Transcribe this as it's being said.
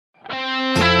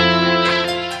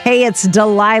Hey, it's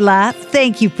Delilah.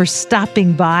 Thank you for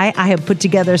stopping by. I have put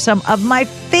together some of my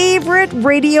favorite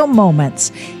radio moments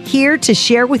here to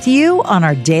share with you on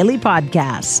our daily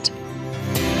podcast.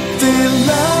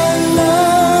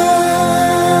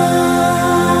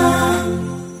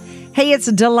 Hey, it's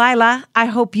Delilah. I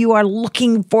hope you are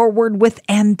looking forward with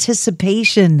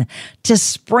anticipation to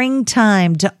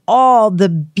springtime, to all the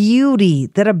beauty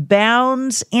that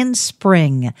abounds in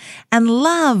spring, and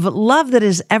love that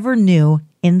is ever new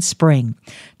in spring.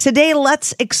 Today,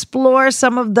 let's explore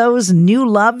some of those new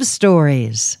love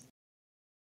stories.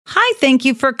 Hi, thank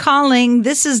you for calling.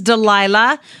 This is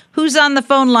Delilah. Who's on the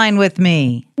phone line with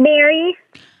me? Mary.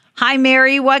 Hi,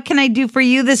 Mary. What can I do for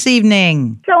you this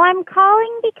evening? So I'm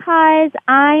calling because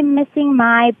I'm missing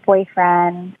my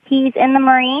boyfriend. He's in the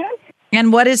Marines.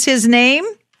 And what is his name?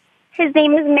 His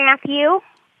name is Matthew.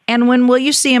 And when will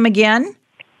you see him again?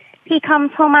 He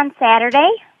comes home on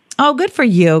Saturday. Oh, good for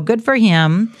you. Good for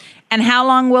him. And how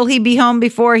long will he be home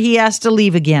before he has to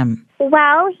leave again?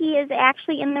 Well, he is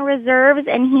actually in the reserves,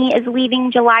 and he is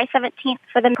leaving July 17th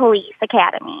for the police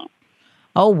academy.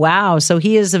 Oh, wow. So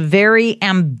he is a very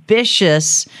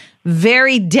ambitious,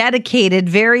 very dedicated,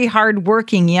 very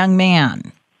hardworking young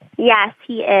man. Yes,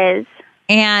 he is.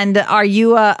 And are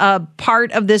you a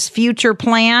part of this future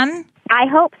plan? I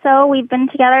hope so. We've been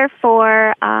together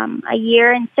for a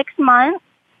year and 6 months,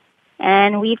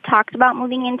 and we've talked about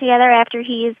moving in together after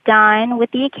he is done with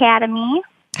the academy.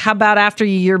 How about after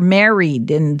you're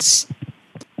married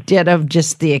instead of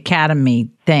just the academy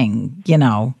thing, you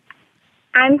know?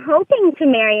 I'm hoping to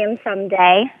marry him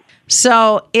someday.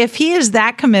 So if he is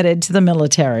that committed to the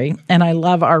military, and I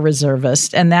love our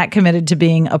reservist, and that committed to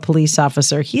being a police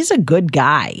officer, he's a good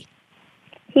guy.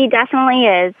 He definitely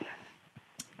is.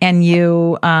 And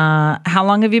you, how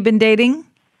long have you been dating?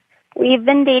 We've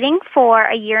been dating for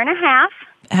a year and a half.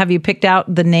 Have you picked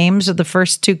out the names of the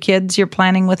first 2 kids you're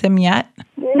planning with him yet?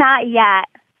 Not yet.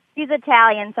 He's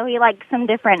Italian, so he likes some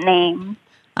different names.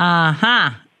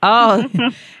 Uh-huh. Oh,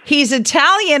 he's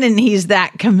Italian and he's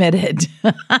that committed.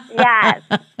 Yes.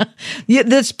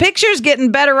 This picture's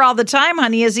getting better all the time,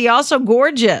 honey. Is he also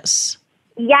gorgeous?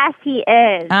 Yes, he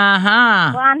is.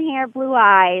 Uh-huh. Blonde hair, blue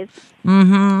eyes.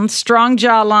 Mm-hmm. Strong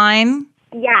jawline.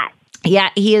 Yes.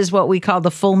 Yeah, he is what we call the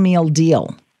full meal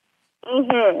deal.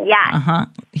 Mm-hmm. Yes. Uh-huh.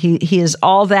 He is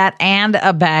all that and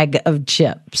a bag of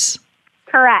chips.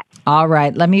 Correct. All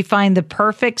right, let me find the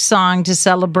perfect song to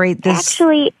celebrate this.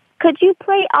 Actually, could you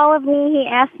play All of Me? He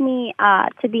asked me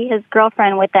to be his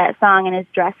girlfriend with that song and his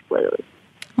dress blues.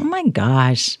 Oh, my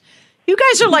gosh. You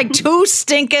guys are like too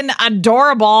stinking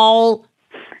adorable.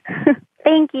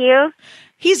 Thank you.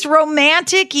 He's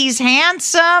romantic. He's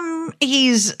handsome.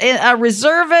 He's a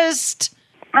reservist.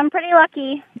 I'm pretty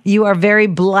lucky. You are very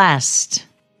blessed.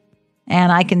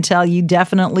 And I can tell you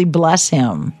definitely bless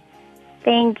him.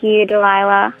 Thank you,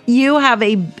 Delilah. You have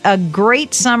a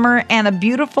great summer and a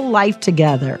beautiful life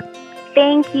together.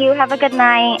 Thank you. Have a good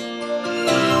night.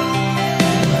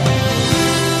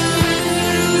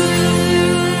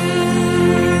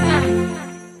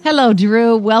 Hello,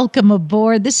 Drew. Welcome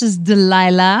aboard. This is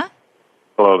Delilah.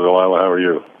 Hello, Delilah. How are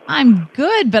you? I'm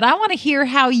good, but I want to hear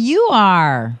how you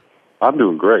are. I'm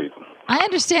doing great. I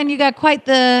understand you got quite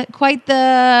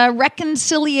the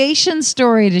reconciliation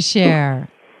story to share.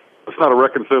 It's not a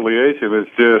reconciliation. It's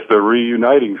just a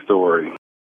reuniting story.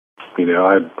 You know,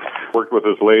 I worked with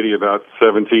this lady about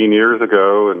 17 years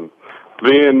ago, and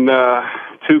being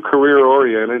too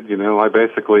career-oriented, you know, I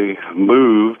basically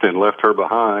moved and left her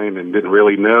behind and didn't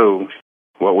really know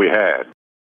what we had.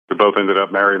 We both ended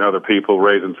up marrying other people,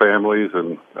 raising families,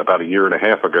 and about a year and a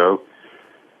half ago,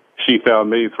 she found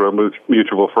me through a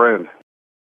mutual friend.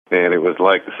 And it was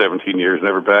like the 17 years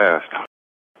never passed.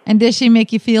 And does she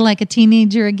make you feel like a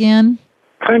teenager again?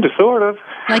 Kind of, sort of.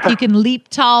 Like you can leap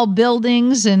tall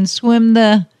buildings and swim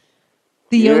the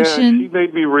ocean? She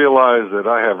made me realize that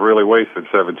I have really wasted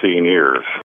 17 years.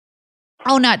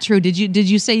 Oh, not true. Did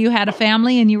you say you had a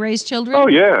family and you raised children? Oh,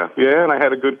 yeah, and I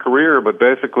had a good career, but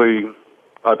basically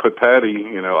I put Patty,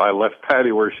 you know, I left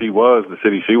Patty where she was, the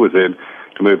city she was in,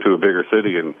 to move to a bigger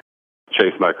city and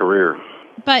chase my career.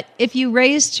 But if you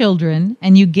raised children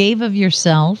and you gave of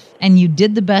yourself and you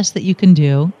did the best that you can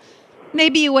do,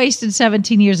 maybe you wasted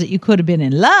 17 years that you could have been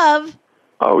in love.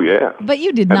 Oh, yeah. But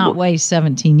you did not waste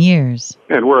 17 years.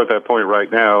 And we're at that point right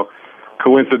now.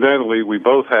 Coincidentally, we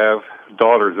both have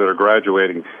daughters that are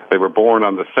graduating. They were born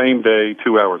on the same day,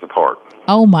 2 hours apart.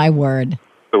 Oh, my word.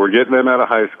 So we're getting them out of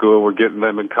high school, we're getting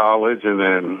them in college, and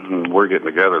then we're getting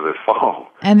together this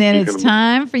fall. And then it's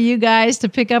time for you guys to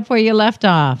pick up where you left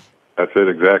off. That's it,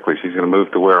 exactly. She's going to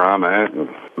move to where I'm at and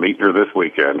meet her this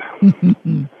weekend.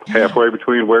 Halfway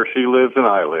between where she lives and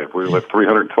I live. We live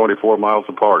 324 miles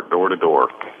apart, door to door.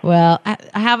 Well,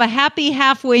 have a happy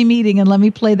halfway meeting, and let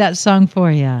me play that song for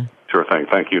you. Sure thing.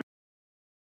 Thank you.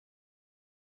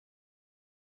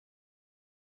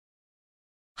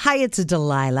 Hi, it's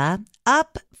Delilah.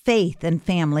 Up Faith and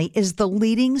Family is the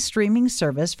leading streaming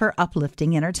service for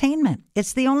uplifting entertainment.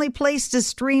 It's the only place to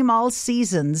stream all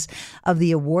seasons of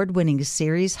the award-winning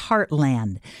series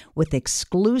Heartland with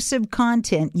exclusive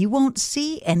content you won't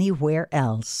see anywhere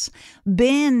else.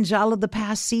 Binge all of the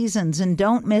past seasons and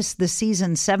don't miss the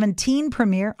season 17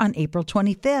 premiere on April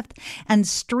 25th and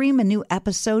stream a new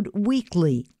episode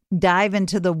weekly. Dive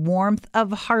into the warmth of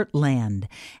Heartland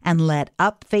and let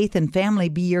Up Faith and Family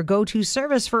be your go-to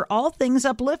service for all things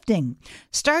uplifting.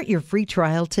 Start your free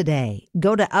trial today.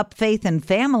 Go to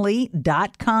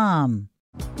upfaithandfamily.com.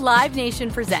 Live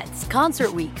Nation presents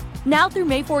Concert Week. Now through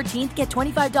May 14th, get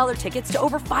 $25 tickets to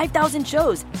over 5,000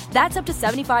 shows. That's up to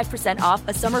 75% off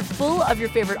a summer full of your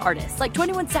favorite artists like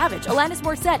 21 Savage, Alanis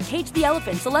Morissette, Cage the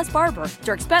Elephant, Celeste Barber,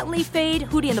 Dierks Bentley, Fade,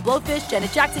 Hootie and the Blowfish,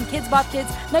 Janet Jackson, Kidz Bop Kids,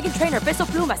 Meghan Trainor, Peso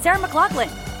Pluma, Sarah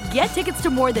McLachlan. Get tickets to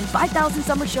more than 5,000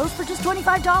 summer shows for just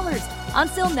 $25.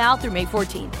 Until now through May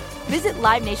 14th. Visit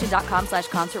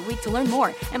LiveNation.com/Concert Week to learn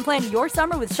more and plan your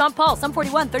summer with Sean Paul, Sum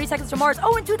 41, 30 Seconds to Mars,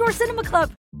 and Two Door Cinema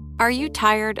Club. Are you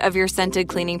tired of your scented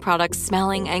cleaning products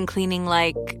smelling and cleaning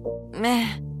like meh?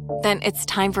 Then it's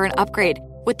time for an upgrade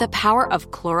with the power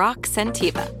of Clorox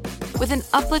Scentiva. With an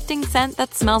uplifting scent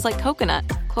that smells like coconut,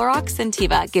 Clorox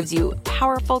Scentiva gives you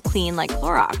powerful clean like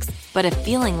Clorox, but a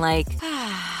feeling like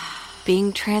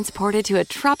being transported to a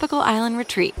tropical island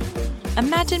retreat.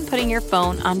 Imagine putting your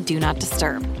phone on Do Not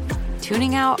Disturb,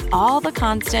 tuning out all the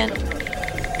constant,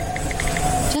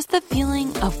 just the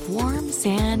feeling of warm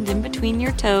sand in between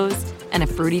your toes and a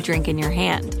fruity drink in your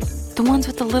hand. The ones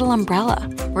with the little umbrella.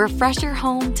 Refresh your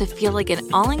home to feel like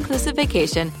an all-inclusive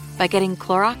vacation by getting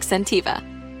Clorox Scentiva.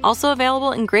 Also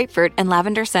available in grapefruit and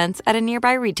lavender scents at a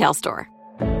nearby retail store.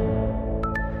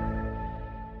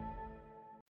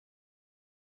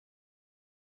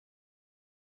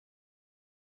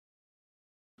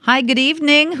 Hi, good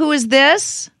evening. Who is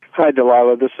this? Hi,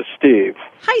 Delilah. This is Steve.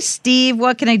 Hi, Steve.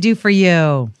 What can I do for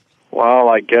you? Well,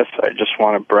 I guess I just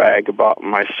want to brag about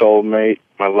my soulmate,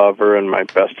 my lover, and my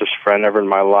bestest friend ever in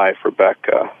my life,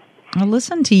 Rebecca. Well,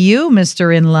 listen to you,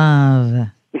 Mr. In Love.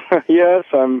 Yes,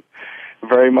 I'm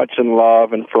very much in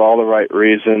love and for all the right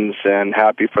reasons and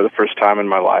happy for the first time in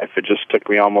my life. It just took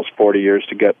me almost 40 years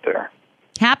to get there.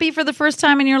 Happy for the first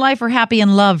time in your life or happy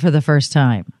in love for the first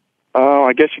time? Oh,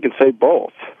 I guess you could say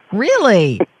both.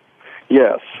 Really?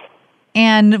 Yes.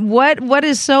 And what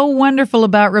is so wonderful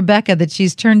about Rebecca that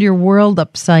she's turned your world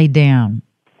upside down?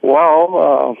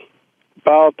 Well,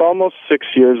 about almost 6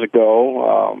 years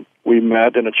ago, we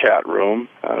met in a chat room.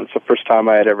 It's the first time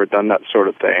I had ever done that sort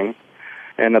of thing.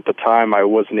 And at the time, I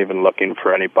wasn't even looking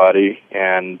for anybody.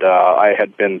 And I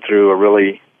had been through a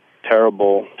really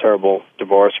terrible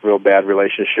divorce, real bad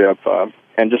relationship,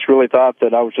 and just really thought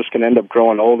that I was just going to end up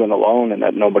growing old and alone and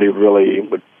that nobody really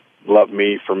would love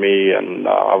me for me, and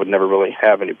I would never really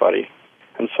have anybody.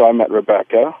 And so I met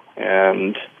Rebecca,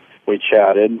 and we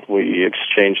chatted. We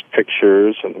exchanged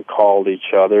pictures and called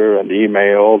each other and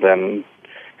emailed and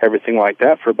everything like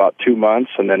that for about 2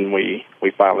 months, and then we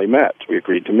finally met. We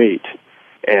agreed to meet.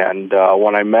 And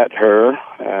when I met her,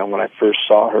 when I first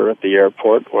saw her at the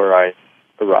airport where I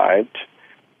arrived,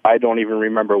 I don't even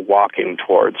remember walking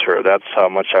towards her. That's how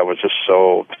much I was just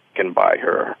so taken by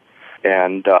her.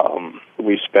 And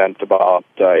we spent about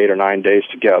 8 or 9 days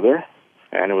together,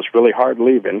 and it was really hard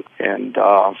leaving. And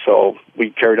so we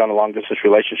carried on a long-distance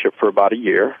relationship for about a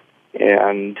year,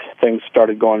 and things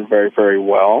started going very, very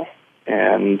well.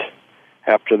 And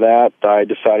after that, I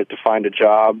decided to find a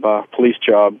job, a police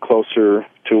job, closer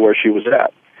to where she was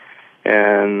at.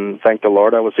 And thank the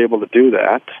Lord I was able to do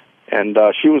that. And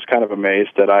she was kind of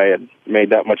amazed that I had made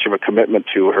that much of a commitment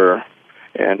to her.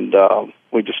 And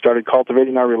we just started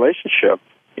cultivating our relationship.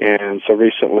 And so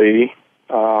recently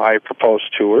I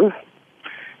proposed to her,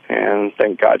 and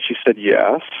thank God she said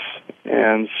yes.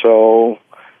 And so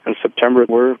in September,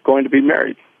 we're going to be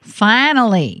married.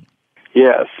 Finally.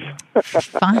 Yes.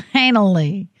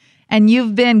 Finally. And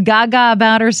you've been gaga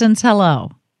about her since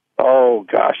hello. Oh,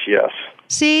 gosh, yes.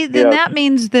 See, then that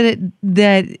means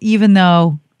that even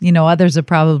though, others have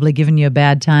probably given you a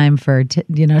bad time for,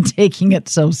 taking it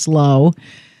so slow,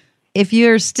 if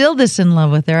you're still this in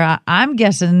love with her, I'm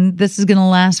guessing this is going to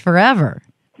last forever.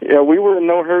 Yeah, we were in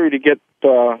no hurry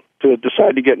to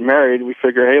decide to get married. We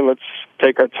figured, hey, let's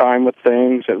take our time with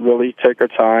things and really take our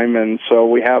time. And so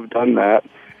we have done that.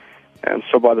 And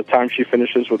so by the time she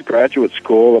finishes with graduate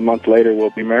school, a month later, we'll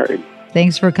be married.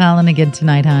 Thanks for calling again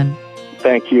tonight, hon.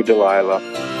 Thank you, Delilah.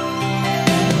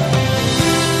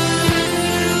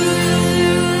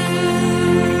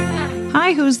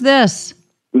 Hi, who's this?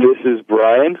 This is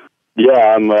Brian.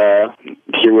 Yeah, I'm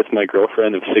here with my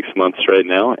girlfriend of 6 months right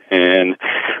now, and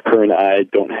her and I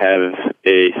don't have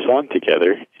a song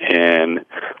together, and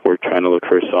we're trying to look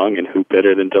for a song, and who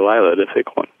better than Delilah to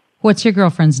pick one? What's your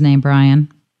girlfriend's name, Brian?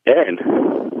 Erin.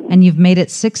 And you've made it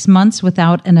 6 months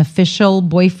without an official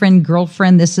boyfriend,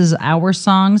 girlfriend, this is our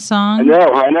song? I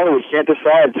know, we can't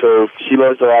decide, so she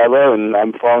loves Delilah, and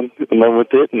I'm falling in love with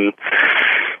it, and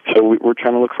so we're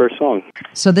trying to look for a song.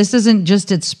 So this isn't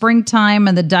just it's springtime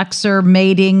and the ducks are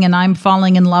mating and I'm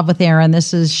falling in love with Erin.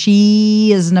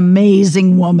 She is an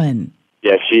amazing woman.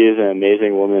 Yeah, she is an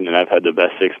amazing woman, and I've had the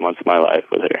best 6 months of my life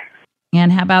with her.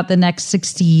 And how about the next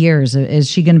 60 years? Is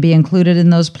she going to be included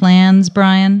in those plans,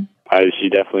 Brian? She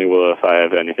definitely will if I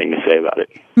have anything to say about it.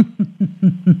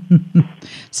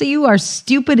 So you are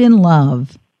stupid in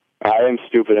love. I am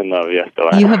stupid in love, yes,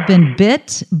 Delilah. You have been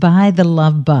bit by the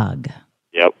love bug.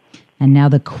 Yep. And now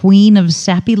the queen of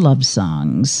sappy love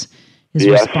songs is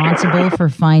responsible for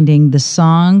finding the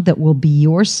song that will be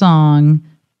your song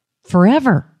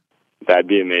forever. That'd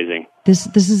be amazing. This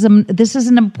is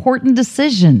an important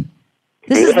decision.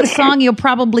 This is the song you'll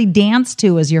probably dance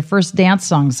to as your first dance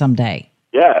song someday.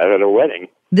 Yeah, at a wedding.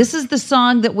 This is the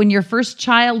song that when your first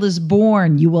child is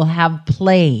born, you will have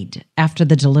played after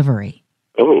the delivery.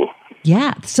 Oh.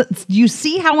 Yeah. So you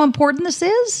see how important this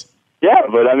is? Yeah,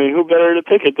 but I mean, who better to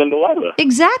pick it than Delilah?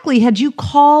 Exactly. Had you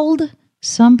called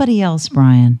somebody else,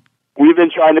 Brian? We've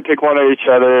been trying to pick one of each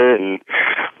other, and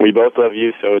we both love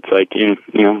you, so it's like, you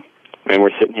know, and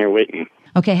we're sitting here waiting.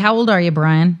 Okay, how old are you,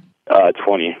 Brian?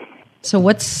 20. So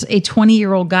what's a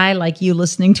 20-year-old guy like you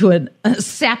listening to a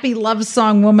sappy love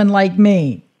song woman like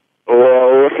me?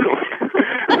 Well,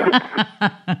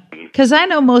 because I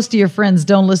know most of your friends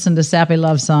don't listen to sappy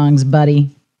love songs,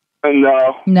 buddy.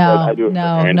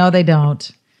 No, they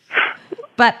don't.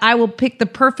 But I will pick the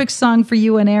perfect song for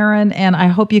you and Erin, and I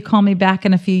hope you call me back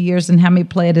in a few years and have me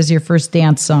play it as your first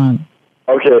dance song.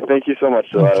 Okay, thank you so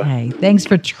much, Delilah. Okay, thanks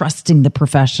for trusting the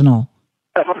professional.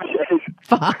 Okay.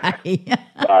 Bye.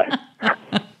 Bye.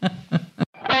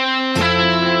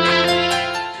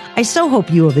 I so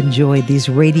hope you have enjoyed these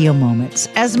radio moments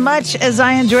as much as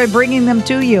I enjoy bringing them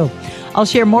to you. I'll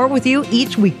share more with you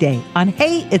each weekday on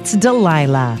Hey, It's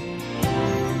Delilah.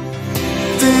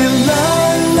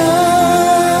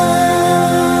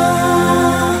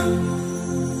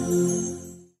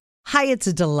 Hi,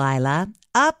 it's Delilah.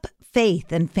 Up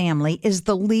Faith and Family is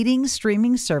the leading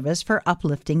streaming service for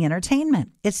uplifting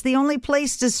entertainment. It's the only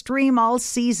place to stream all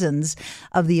seasons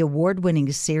of the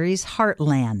award-winning series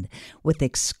Heartland with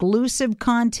exclusive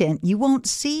content you won't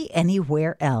see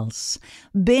anywhere else.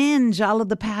 Binge all of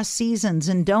the past seasons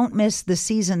and don't miss the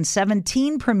season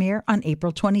 17 premiere on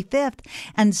April 25th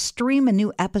and stream a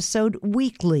new episode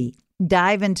weekly.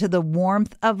 Dive into the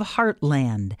warmth of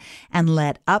Heartland and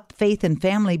let Up Faith and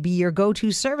Family be your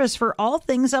go-to service for all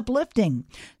things uplifting.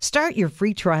 Start your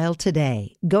free trial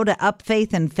today. Go to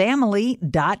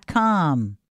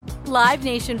upfaithandfamily.com. Live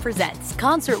Nation presents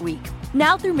Concert Week.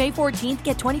 Now through May 14th,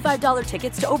 get $25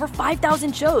 tickets to over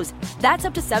 5,000 shows. That's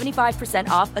up to 75%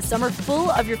 off a summer full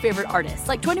of your favorite artists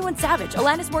like 21 Savage,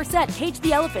 Alanis Morissette, Cage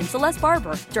the Elephant, Celeste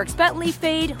Barber, Dierks Bentley,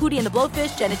 Fade, Hootie and the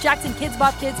Blowfish, Janet Jackson, Kidz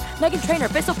Bop Kids, Meghan Trainor,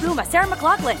 Bissell Pluma, Sarah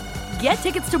McLachlan. Get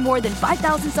tickets to more than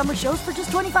 5,000 summer shows for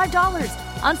just $25.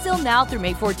 Until now through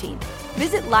May 14th.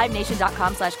 Visit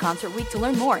LiveNation.com/Concert Week to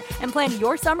learn more and plan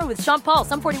your summer with Sean Paul,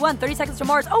 Sum 41, 30 Seconds to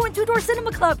Mars, and Two Door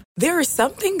Cinema Club. There are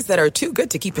some things that are too good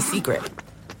to keep a secret.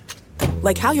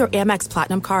 Like how your Amex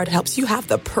Platinum card helps you have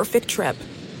the perfect trip.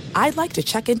 I'd like to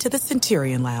check into the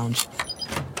Centurion Lounge.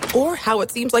 Or how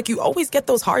it seems like you always get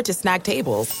those hard-to-snag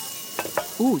tables.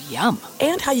 Ooh, yum.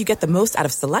 And how you get the most out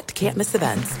of select can't-miss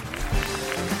events.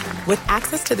 With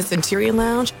access to the Centurion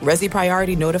Lounge, Resi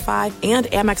Priority Notified, and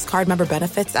Amex card member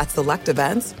benefits at select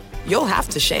events, you'll have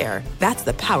to share. That's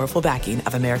the powerful backing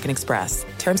of American Express.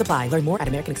 Terms apply. Learn more at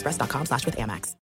americanexpress.com/withAmex.